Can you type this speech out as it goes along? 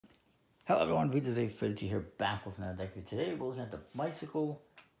Hello everyone, Vita's A32 here, back with another deck. Today we're looking at the bicycle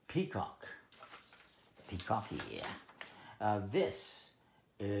Peacock. Peacocky, yeah. This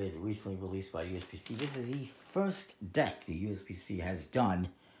is recently released by USPC. This is the first deck the USPC has done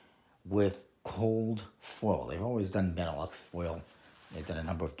with cold foil. They've always done Benelux foil. They've done a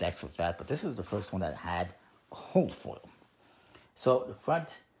number of decks with that, but this is the first one that had cold foil. So the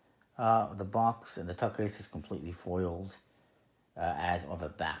front, the box and the tuck case is completely foiled. As are the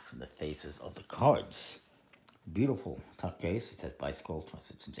backs and the faces of the cards. Beautiful tuck case. It says bicycle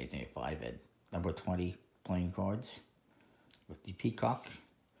since 1885 and number 20 playing cards with the Peacock.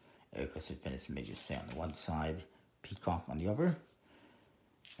 INKSTER Fitness Major say on the one side, Peacock on the other.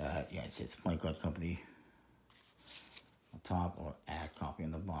 Yeah, it says playing card company on top or ad copy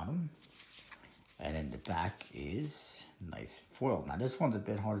on the bottom. And then the back is nice foil. Now this one's a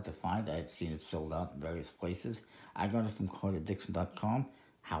bit harder to find. I had seen it sold out in various places. I got it from CarterDixon.com.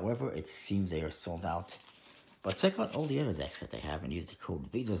 However, it seems they are sold out. But check out all the other decks that they have and use the code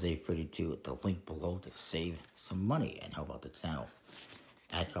VITASA32 at the link below to save some money and help out the channel.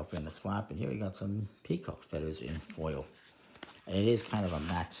 Ad copy on the flap, and here we got some peacock feathers in foil. And it is kind of a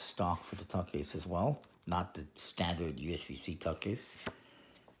matte stock for the tuck case as well, not the standard USPC tuck case.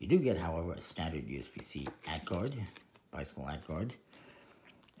 You do get, however, a standard USPC ad card, bicycle ad card,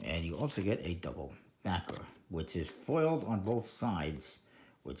 and you also get a double backer, which is foiled on both sides,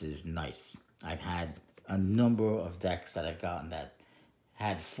 which is nice. I've had a number of decks that I've gotten that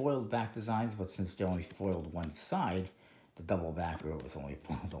had foiled back designs, but since they only foiled one side, the double backer was only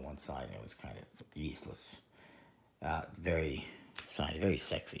foiled on one side, and it was kind of useless. Very shiny, very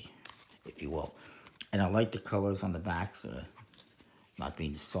sexy, if you will. And I like the colors on the backs. Not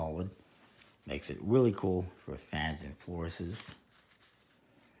being solid makes it really cool for fans and florists.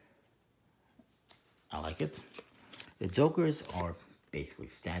 I like it. The jokers are basically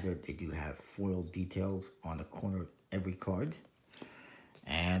standard. They do have foil details on the corner of every card,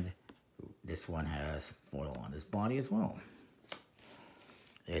 and this one has foil on his body as well.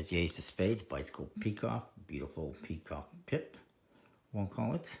 There's the Ace of Spades, bicycle Peacock, beautiful peacock pip, we'll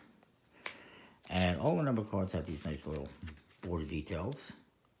call it. And all the number cards have these nice little border details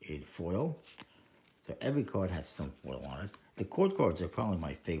in foil. So every card has some foil on it. The cord cards are probably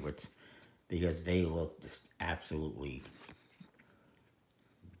my favorites because they look just absolutely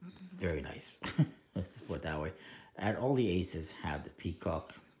very nice. Let's put it that way. And all the aces have the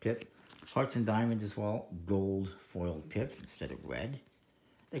peacock pip. Hearts and diamonds as well, gold foiled pips instead of red.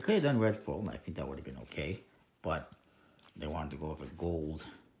 They could have done red foil, and I think that would have been okay, but they wanted to go with a gold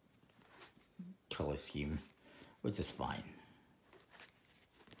color scheme, which is fine.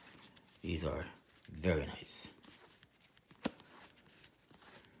 These are very nice.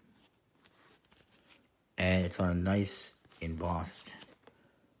 And it's on a nice embossed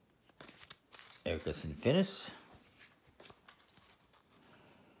INKSTER finish.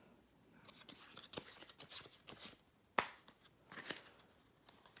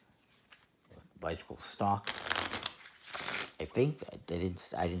 Bicycle stock. I think I didn't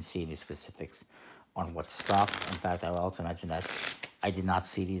see any specifics on what stock. In fact, I will also mention that I did not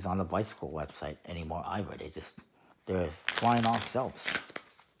see these on the bicycle website anymore either. They're flying off shelves.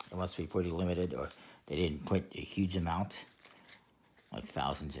 It must be pretty limited, or they didn't put a huge amount, like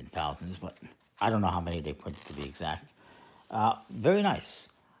thousands and thousands, but I don't know how many they printed to be exact. Very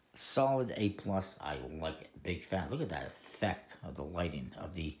nice. Solid A+. I like it. Big fan. Look at that effect of the lighting,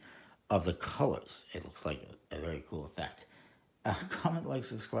 of the colors. It looks like a very cool effect. Comment, like,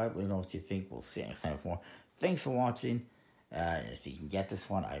 subscribe. Let me know what you think. We'll see you next time for more. Thanks for watching. If you can get this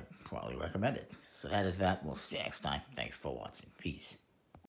one, I probably recommend it. So that is that. We'll see you next time. Thanks for watching. Peace.